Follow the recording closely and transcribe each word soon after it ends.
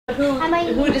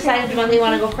Who decided when they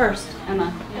want to go first?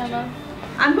 Emma. Emma.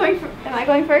 Am I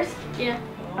going first? Yeah.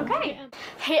 Okay.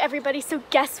 Hey everybody, so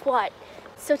guess what?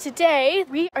 So today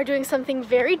we are doing something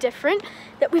very different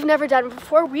that we've never done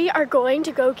before. We are going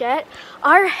to go get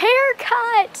our hair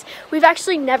cut. We've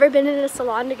actually never been in a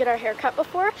salon to get our hair cut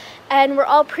before, and we're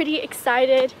all pretty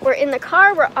excited. We're in the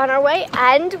car, we're on our way,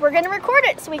 and we're gonna record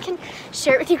it so we can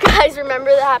share it with you guys,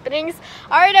 remember the happenings.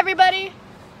 All right everybody,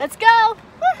 let's go.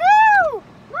 Woohoo!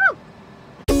 Woo!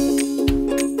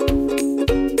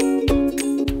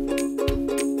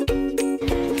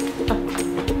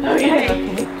 Okay.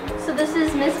 So this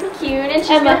is Miss McCune, and she's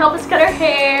gonna help us cut our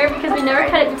hair because we never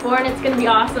cut it before, and it's gonna be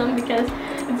awesome because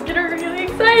it's gonna be really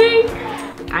exciting.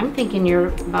 I'm thinking you're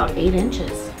about 8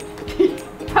 inches.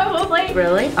 Probably.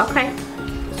 Really? Okay.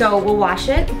 So we'll wash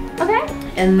it. Okay.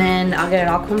 And then I'll get it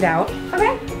all combed out.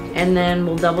 Okay. And then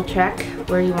we'll double check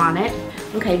where you want it.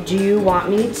 Okay, do you want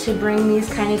me to bring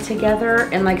these kind of together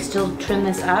and like still trim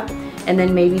this up? And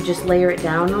then maybe just layer it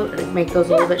down, make those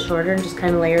a little bit shorter and just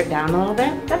kind of layer it down a little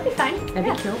bit? That'd be fine. That'd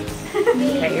be cute.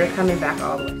 Okay, you're coming back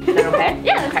all the way. Is that okay?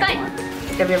 Yeah, that's fine.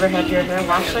 Have you ever had your hair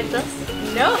washed like this?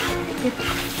 No.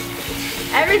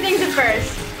 Everything's a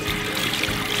first.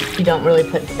 You don't really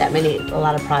put a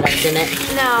lot of product in it?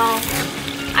 No.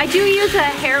 I do use a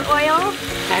hair oil.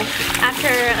 Okay. After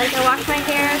like I wash my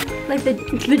hair. Like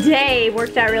the day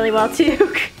worked out really well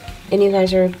too. And you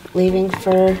guys are leaving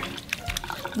for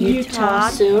Utah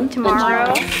soon?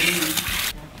 Tomorrow.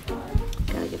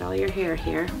 Gotta get all your hair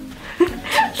here. My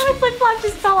flip-flop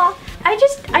just fell off. I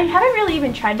haven't really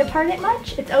even tried to part it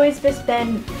much. It's always just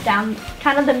been down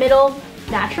kind of the middle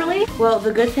naturally. Well,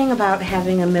 the good thing about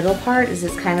having a middle part is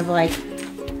it's kind of like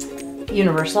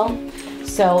universal.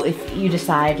 So if you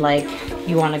decide like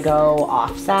you want to go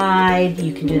offside,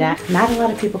 you can do that. Not a lot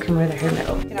of people can wear their hair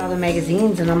middle. Look at all the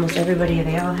magazines and almost everybody,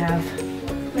 they all have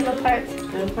Middle parts.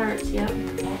 middle parts, yep.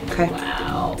 Okay.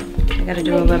 Wow. I gotta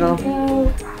do a little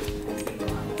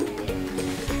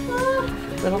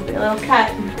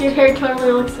cut. Your hair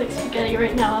totally looks like spaghetti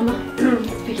right now, Emma.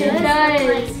 It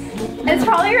does. It's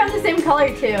probably around the same color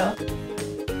too.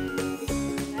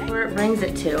 Where it brings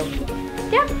it to.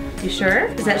 Yeah. You sure?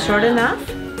 Is that short enough?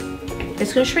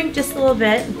 It's gonna shrink just a little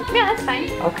bit. Yeah, that's fine.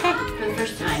 Okay. For the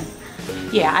first time.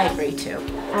 Yeah, I agree too.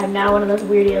 I'm now one of those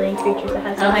weird alien creatures that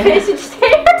has no I face and just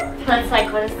hair. That's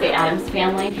like, what is the Addams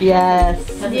Family? Yes.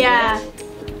 Yeah.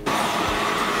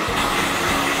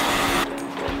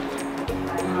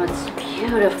 Oh, it's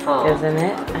beautiful. Isn't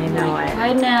it? I know it.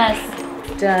 Goodness.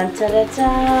 Dun da da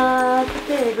da, the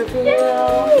big reveal.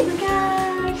 Oh my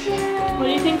gosh. What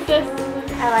do you think, sis?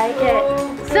 I like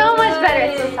it. So much better.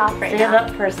 It's so soft right Stand now. up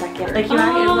for a second. Like your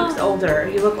hair looks older.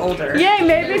 You look older. Yay,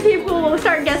 maybe people will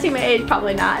start guessing my age.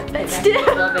 Probably not, but still.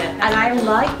 Love it. And I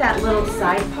like that little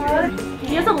side part.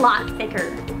 He has a lot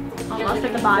thicker. Almost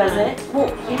at the bottom. Does it? Well,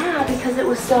 yeah, because it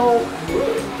was so.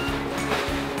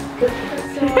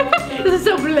 This is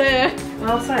so bleh.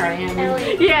 Well, sorry,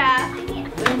 Annie. Yeah.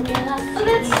 Oh,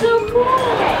 that's so cool.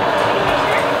 Okay.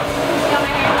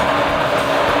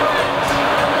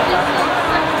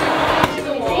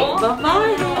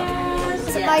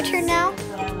 Is it my turn now?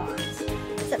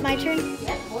 Is it my turn?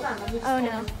 Oh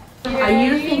no. Are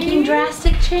you thinking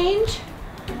drastic change?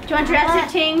 Do you want drastic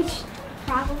change?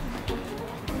 Probably.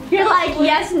 You're like,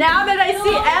 yes, now that I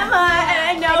see Emma and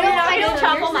I know you're not going to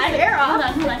chop all my hair off.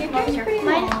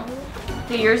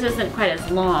 So yours isn't quite as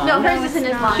long. No, hers isn't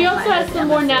as long. She also has some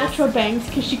more natural bangs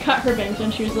because she cut her bangs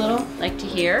when she was little. Like to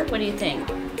here? What do you think?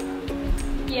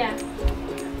 Yeah.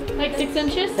 Like 6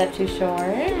 inches? Is that too short?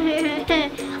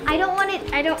 I don't want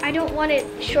it. I don't want it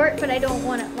short, but I don't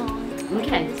want it long.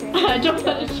 Okay. I don't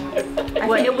know.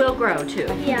 Well, it will grow too.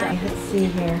 Yeah. Let's see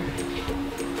here.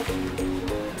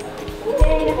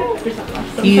 There's something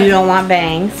left. You don't want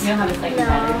bangs, You'll have a second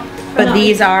pattern. but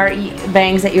these are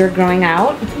bangs that you're growing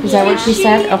out? Is that what she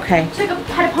said? Okay. She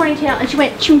had a ponytail and she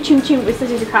went choom choom choom with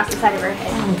scissors across the side of her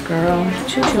head. Oh, girl.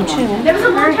 Choo choo choo. That was a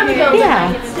long time ago.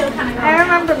 Yeah. But it's still kind of I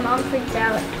remember Mom freaked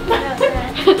out about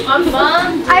that.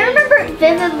 Mom. I remember it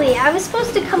vividly. I was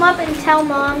supposed to come up and tell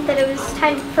Mom that it was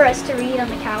time for us to read on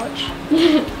the couch,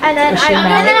 and then Was she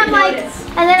mad?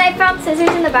 and then I found scissors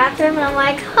in the bathroom, and I'm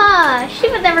like, huh, she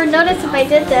would never notice if I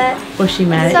did that. Was she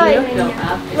mad So at I,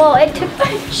 you? well, it took.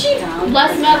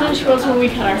 Less mad than she was when we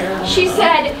cut our hair. She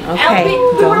said, Okay, Ellie,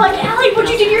 we were like, Ellie, what'd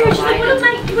you do to your hair? She's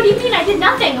like, what do you mean? I did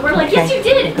nothing. And we're like, yes, you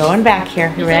did. Going back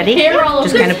here. You ready? hair all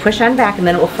Just over. kind of push on back and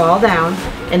then it will fall down.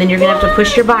 And then you're going to have to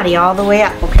push your body all the way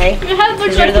up, okay? Your head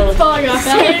looks like it's falling off.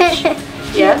 Alex.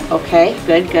 Yeah. Okay.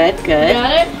 Good, good, good.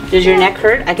 Got it? Does your neck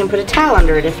hurt? I can put a towel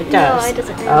under it if it does. No, it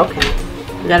doesn't hurt.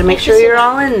 Okay. You gotta make sure you're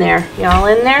all in there. You all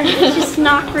in there? It's just an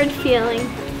awkward feeling.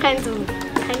 Kind of weird.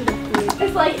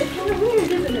 It's like, it's kind of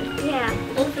weird, isn't it? Yeah.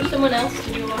 Look for someone else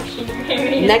to be washing your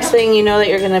hair. Next thing you know that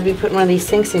you're gonna be putting one of these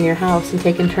sinks in your house and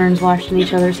taking turns washing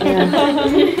each other's hair.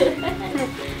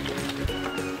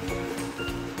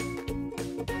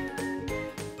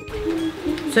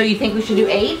 So you think we should do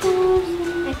 8?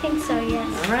 I think so,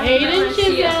 yes. All right. 8 inches,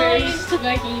 Ellie. Is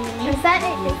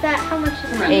that how much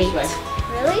is it? 8.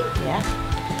 Really? Yeah.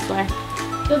 Swear.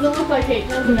 Doesn't look like 8,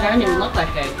 does it? It doesn't even look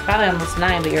like it. Probably almost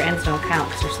 9, but your ends don't count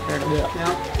because you're scared of it. No.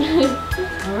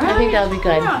 I think that'll be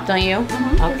good. Yeah. Don't you?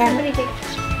 Okay. Somebody take a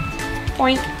picture.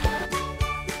 Point.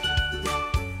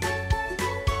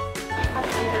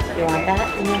 You want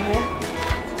that in your hair?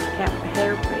 Cat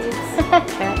hair braids?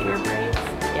 Cat ear braids?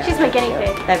 Yeah. She's my guinea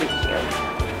pig. That'd be cute.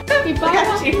 You bought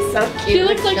her? She's so cute. She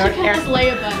looks with like short she hair. has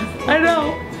Leia buns. I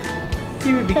know.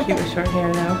 You would be cute with short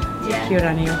hair though. Yeah. Cute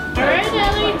on you. Alright,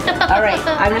 Ellie. Alright,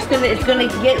 it's gonna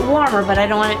get warmer, but I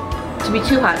don't want it to be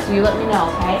too hot, so you let me know,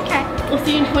 okay? Okay. We'll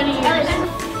see you in 20 years.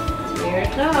 Here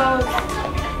it goes.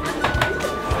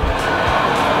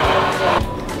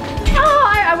 Oh,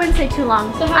 I wouldn't say too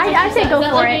long. So how much I'd is say that? go Is that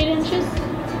for like it. 8 inches?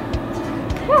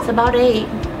 It's about 8.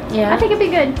 Yeah. I think it'd be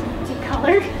good.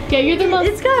 Color. Yeah, you're the most.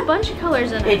 It's got a bunch of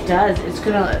colors in it. It does. It's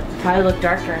gonna probably look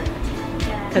darker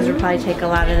because we'll probably take a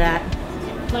lot of that.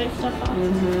 Light stuff off.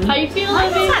 Mm-hmm. How you feel,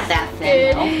 It's Olivia? not that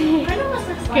thin.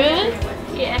 Good?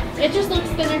 Yeah. It just looks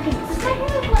thinner because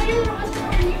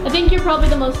I think you're probably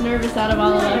the most nervous out of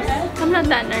all of us. I'm not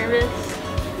that nervous.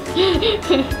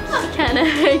 Kind of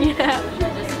hanging out.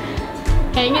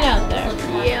 Hanging out there.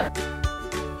 Yep.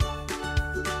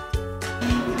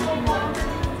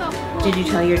 Did you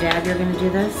tell your dad you're gonna do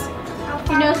this?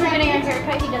 He knows we're getting a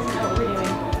haircut. He doesn't know what we're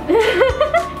doing.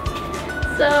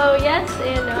 So yes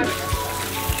and no.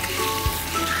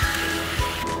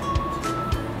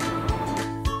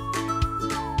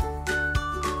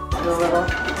 Do a little.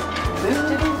 There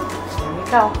we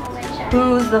go.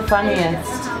 Who's the funniest?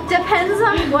 Depends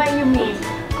on what you mean.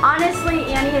 Honestly,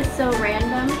 Annie is so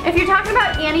random. If you're talking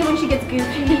about Annie when she gets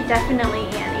goofy, definitely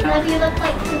Annie. Love, you look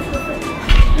like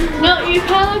No, you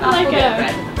kind of look like a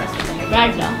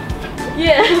ragdoll.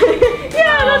 Yeah.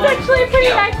 Yeah, that's actually a pretty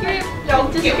accurate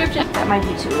description. That might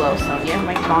be too low, Sonia.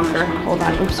 Might longer. Hold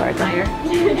on. Oops, sorry. Go here.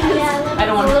 Yeah, I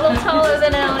don't want A little taller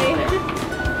than Ellie.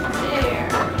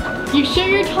 You sure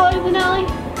you're taller than Ellie?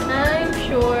 I'm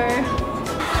sure.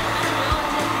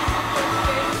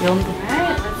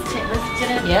 Alright, let's get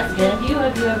it. Yep, good. You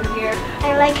have you over here. I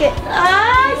like it.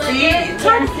 See? It's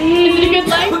hard to Is see. it a good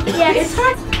length? Yes.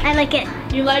 I like it.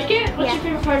 You like it? What's Yeah. your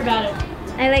favorite part about it?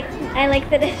 I like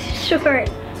that it's short.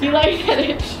 You like that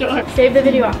it's short. Save the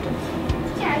video often.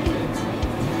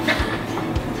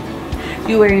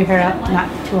 You wear your hair up? Not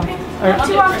too often. Or Not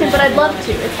too often, but I'd love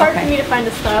to. It's hard Okay. for me to find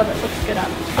a style that looks good on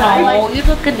me. But I like you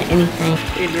look good at anything.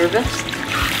 Are you nervous?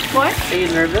 what? Are you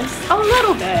nervous? A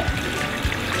little bit.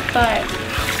 But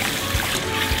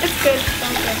it's good.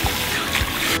 Sounds good.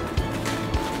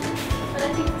 But I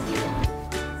think it's cute.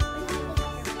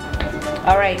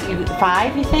 All right,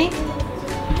 5, you think? I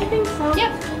think so.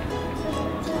 Yep.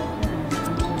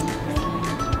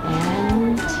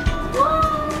 And do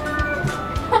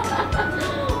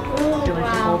you want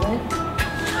to hold it?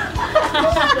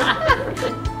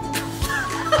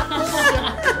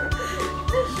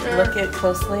 Look it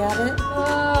closely at it.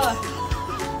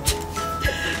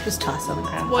 Just toss it on the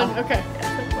ground. One, okay.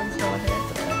 One's going here.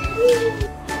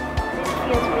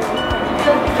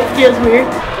 Feels weird.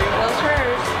 There goes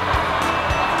hers.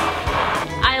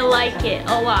 I like it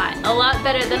a lot. A lot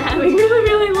better than having really,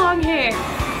 really long hair.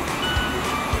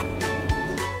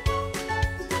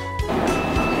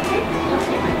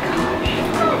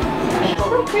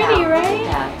 So pretty, right?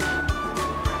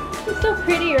 It's so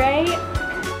pretty, right?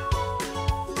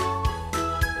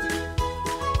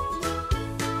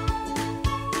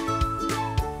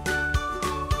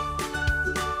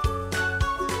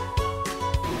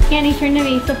 Annie, turn to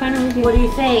me so finally we What do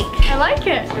you think? I like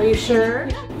it. Are you sure?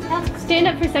 Stand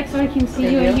up for a sec so I can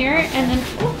see you in here, and then.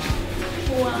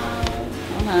 Wow.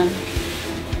 Hold on.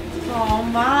 Oh,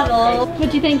 model. What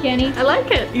do you think, Annie? I like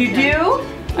it. You do?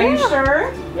 Are you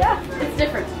sure? Yeah, it's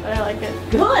different, but I like it.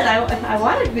 Good. I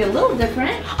want it to be a little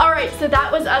different. All right, so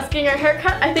that was us getting our hair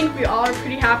cut. I think we all are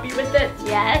pretty happy with it.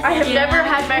 Yes. I have never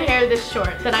had my hair this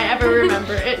short that I ever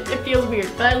remember. It feels weird,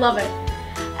 but I love it.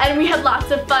 And we had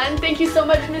lots of fun. Thank you so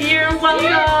much, Miss. You're welcome.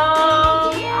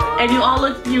 And you all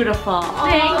look beautiful.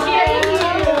 Thank you.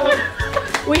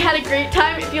 We had a great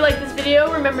time. If you like this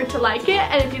video, remember to like it.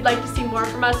 And if you'd like to see more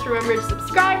from us, remember to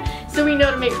subscribe so we know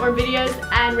to make more videos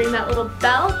and ring that little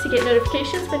bell to get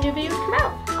notifications when new videos come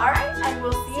out. Alright, and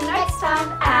we'll see you next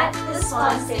time at the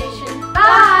SwanStation.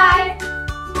 Bye!